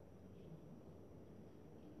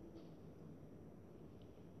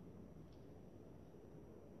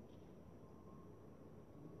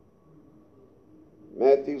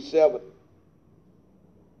 Matthew 7,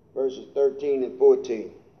 verses 13 and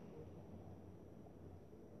 14.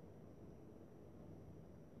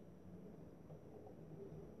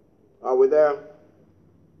 Are we there?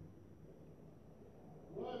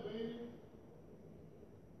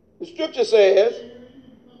 The scripture says,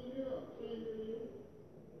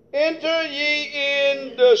 enter ye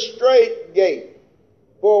in the straight gate,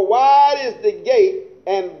 for wide is the gate,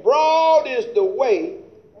 and broad is the way.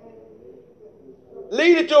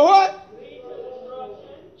 Leading to what?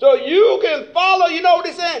 So you can follow, you know what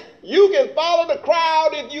he's saying? You can follow the crowd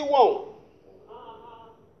if you want.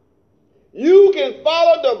 You can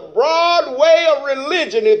follow the broad way of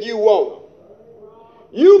religion if you want.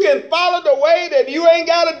 You can follow the way that you ain't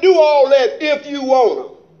got to do all that if you want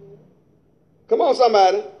to. Come on,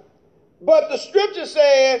 somebody. But the scripture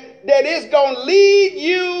says that it's going to lead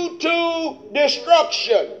you to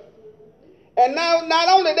destruction. And now, not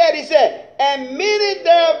only that, he said, and many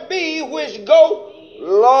there be which go,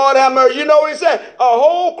 Lord have mercy. You know what he said? A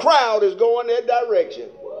whole crowd is going that direction.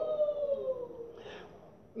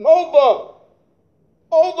 Over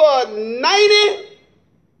 90,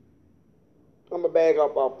 I'm going to back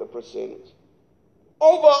up off the percentage.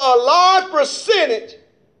 Over a large percentage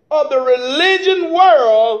of the religion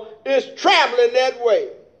world is traveling that way.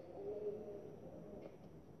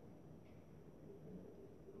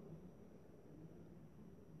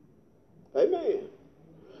 Amen.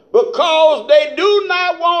 Because they do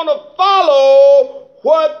not want to follow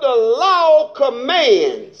what the law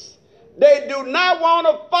commands. They do not want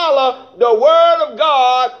to follow the word of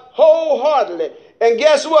God wholeheartedly. And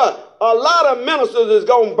guess what? A lot of ministers is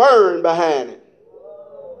going to burn behind it.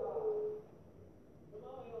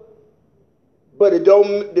 But it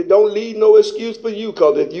don't leave no excuse for you,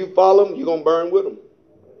 because if you follow them, you're going to burn with them.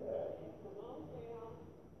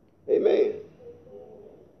 Amen.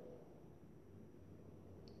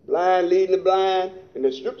 Blind leading the blind, and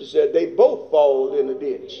the scripture said they both fall in the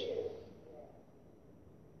ditch.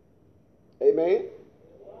 Amen.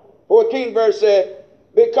 14th verse said,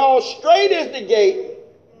 because straight is the gate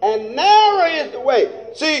and narrow is the way.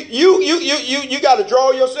 See, you got to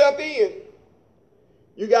draw yourself in.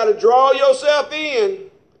 You got to draw yourself in.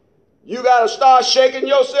 You got to start shaking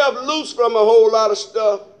yourself loose from a whole lot of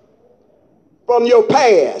stuff from your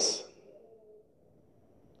past.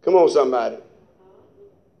 Come on, somebody.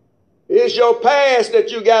 It's your past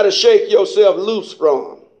that you got to shake yourself loose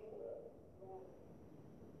from.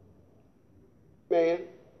 Man.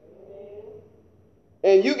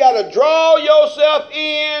 And you got to draw yourself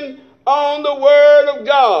in on the word of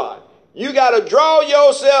God. You got to draw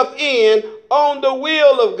yourself in on the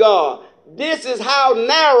will of God. This is how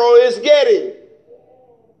narrow it's getting.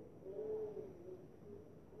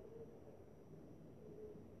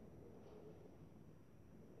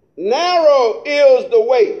 Narrow is the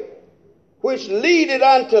way which leadeth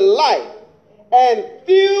unto life, and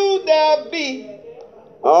few there be.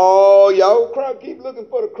 Oh, y'all keep looking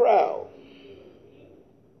for the crowd.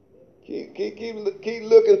 Keep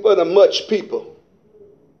looking for the much people.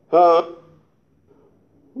 Huh?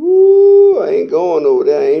 Ooh, I ain't going over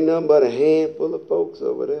there. Ain't nothing but a handful of folks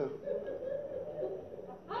over there.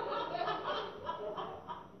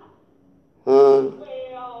 Huh?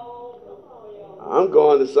 I'm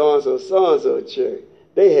going to so-and-so church.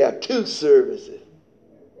 They have 2 services.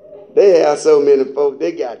 They have so many folks.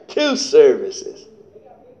 They got 2 services.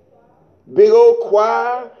 Big old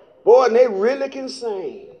choir. Boy, and they really can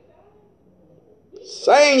sing.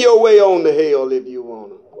 Sing your way on to hell if you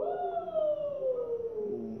want to.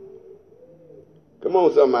 Come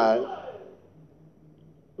on, somebody.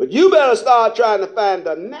 But you better start trying to find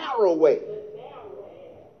the narrow way.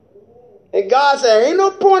 And God said, ain't no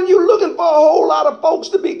point you looking for a whole lot of folks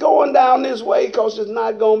to be going down this way, because it's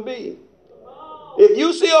not going to be. If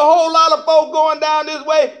you see a whole lot of folk going down this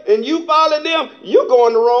way and you follow them, you're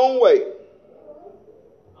going the wrong way.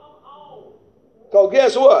 Because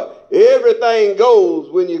guess what? Everything goes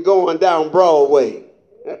when you're going down Broadway.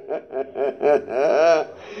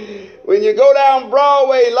 When you go down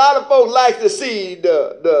Broadway, a lot of folks like to see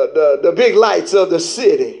the big lights of the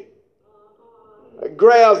city. It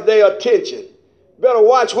grabs their attention. Better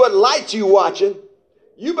watch what light you watching.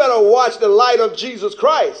 You better watch the light of Jesus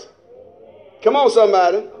Christ. Come on,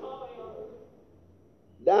 somebody.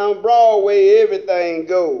 Down Broadway, everything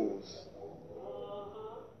goes.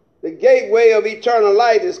 The gateway of eternal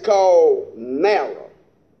light is called narrow.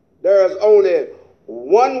 There is only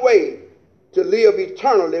one way to live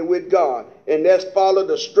eternally with God, and that's follow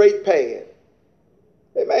the straight path.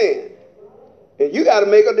 Amen. And you got to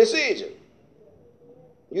make a decision.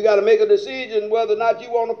 You got to make a decision whether or not you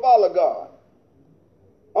want to follow God.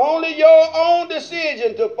 Only your own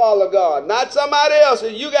decision to follow God, not somebody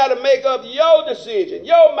else's. You got to make up your decision,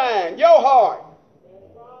 your mind, your heart.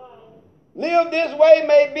 Live this way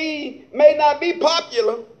may not be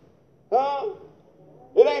popular. Huh?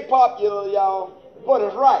 It ain't popular, y'all, but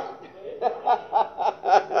it's right.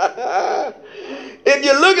 If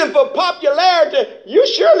you're looking for popularity, you're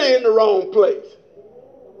surely in the wrong place.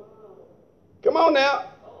 Come on now.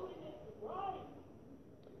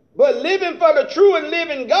 But living for the true and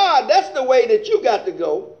living God, that's the way that you got to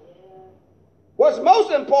go. What's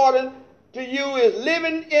most important to you is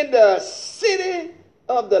living in the city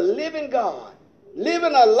of the living God.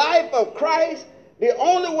 Living a life of Christ, the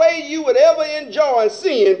only way you would ever enjoy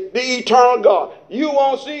seeing the eternal God. You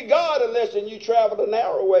won't see God unless you travel the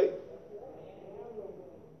narrow way.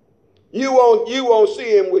 You won't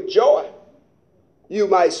see him with joy. You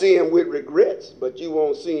might see him with regrets, but you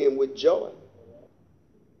won't see him with joy.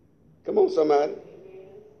 Come on, somebody.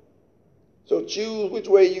 So choose which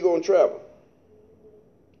way you're going to travel.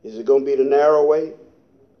 Is it going to be the narrow way?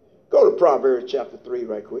 Go to Proverbs chapter 3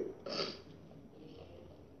 right quick.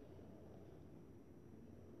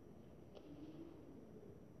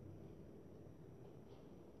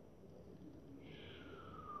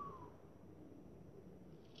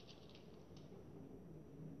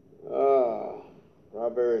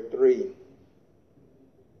 Proverbs 3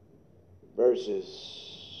 verses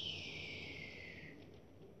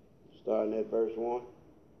Starting at verse 1.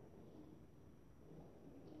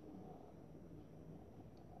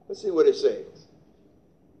 Let's see what it says.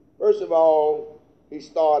 First of all, he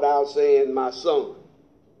started out saying, my son.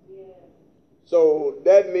 So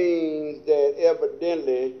that means that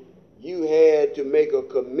evidently you had to make a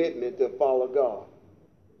commitment to follow God.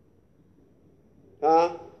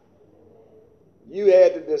 Huh? You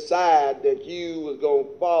had to decide that you was going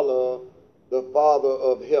to follow the Father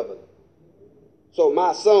of heaven. So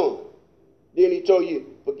my son, then he told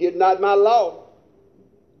you, forget not my law.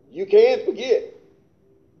 You can't forget.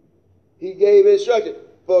 He gave instruction,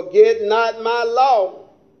 forget not my law.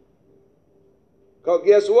 Because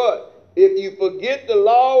guess what? If you forget the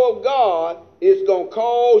law of God, it's going to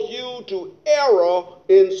cause you to err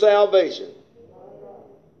in salvation.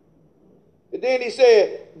 And then he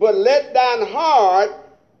said, but let thine heart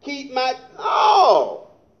keep my... Oh,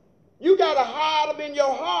 you got to hide them in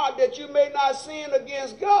your heart that you may not sin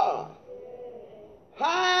against God.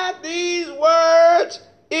 Hide these words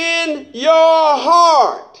in your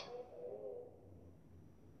heart.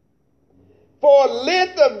 For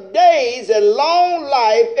length of days and long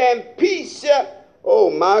life and peace shall, oh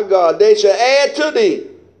my God, they shall add to thee.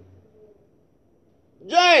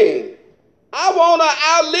 James, I want to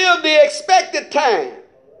outlive the expected time.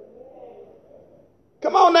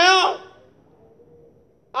 Come on now.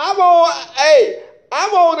 I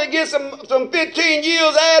want to get some 15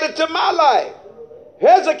 years added to my life.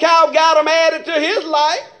 Hezekiah got them added to his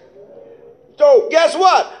life. So guess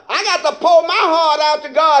what? I got to pour my heart out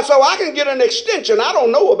to God so I can get an extension. I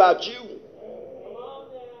don't know about you.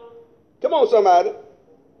 Come on, somebody.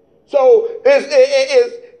 So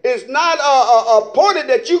it's not appointed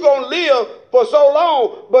that you're going to live for so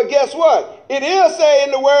long. But guess what? It is saying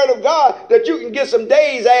in the word of God that you can get some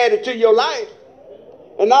days added to your life.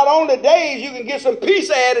 And not only days, you can get some peace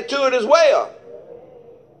added to it as well.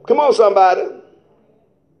 Come on, somebody.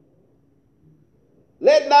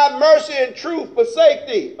 Let not mercy and truth forsake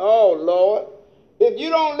thee. Oh, Lord. If you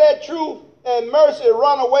don't let truth and mercy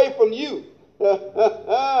run away from you, only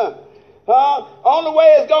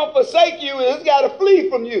way it's going to forsake you is it's got to flee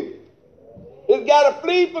from you. It's got to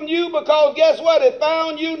flee from you because guess what? It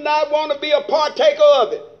found you not want to be a partaker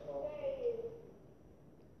of it.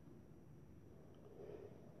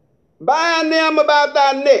 Bind them about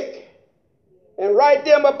thy neck and write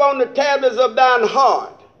them upon the tablets of thine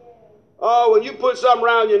heart. Oh, when you put something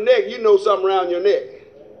around your neck, you know something around your neck.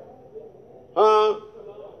 Huh?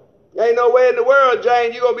 Ain't no way in the world,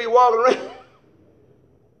 Jane, you're going to be walking around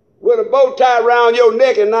with a bow tie around your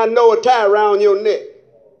neck and not know a tie around your neck.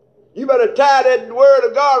 You better tie that word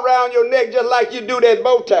of God around your neck just like you do that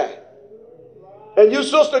bow tie. And you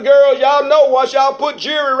sister girls, y'all know once y'all put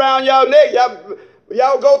jewelry around y'all neck,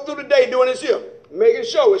 y'all go through the day doing this here, making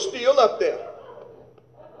sure it's still up there.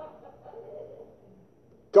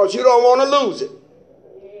 Because you don't want to lose it.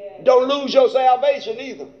 Don't lose your salvation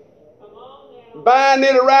either. Bind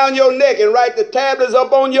it around your neck and write the tablets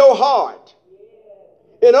up on your heart.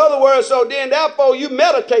 In other words, so then therefore you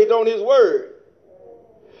meditate on his word.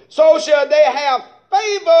 So shall they have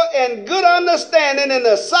favor and good understanding in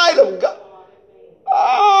the sight of God.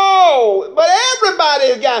 Oh, but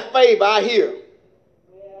everybody's got favor, I hear.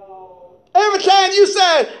 Every time you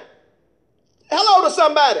say hello to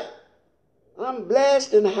somebody, I'm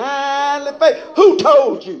blessed and highly favored. Who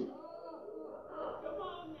told you?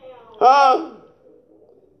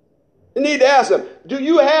 You need to ask them, do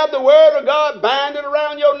you have the word of God binding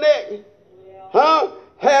around your neck?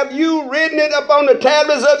 Have you written it up on the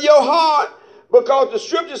tablets of your heart? Because the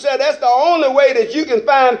scripture said that's the only way that you can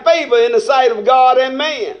find favor in the sight of God and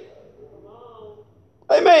man.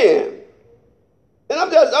 Amen. And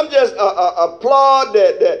I'm just applaud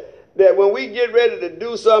that when we get ready to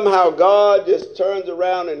do something, how God just turns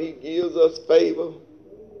around and he gives us favor.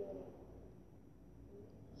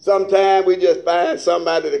 Sometimes we just find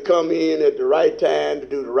somebody to come in at the right time to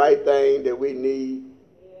do the right thing that we need.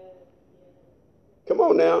 Come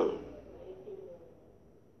on now.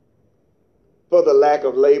 For the lack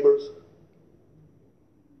of laborers.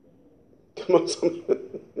 Come on, somebody.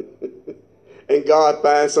 And God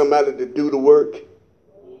finds somebody to do the work.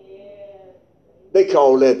 They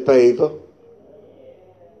call that favor.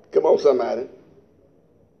 Come on, somebody.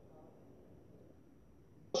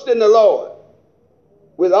 Trust in the Lord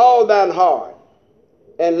with all thine heart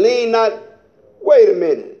and lean not. Wait a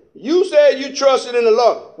minute. You said you trusted in the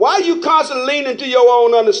Lord. Why are you constantly leaning to your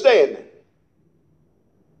own understanding?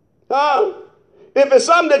 If it's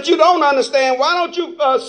something that you don't understand, why don't you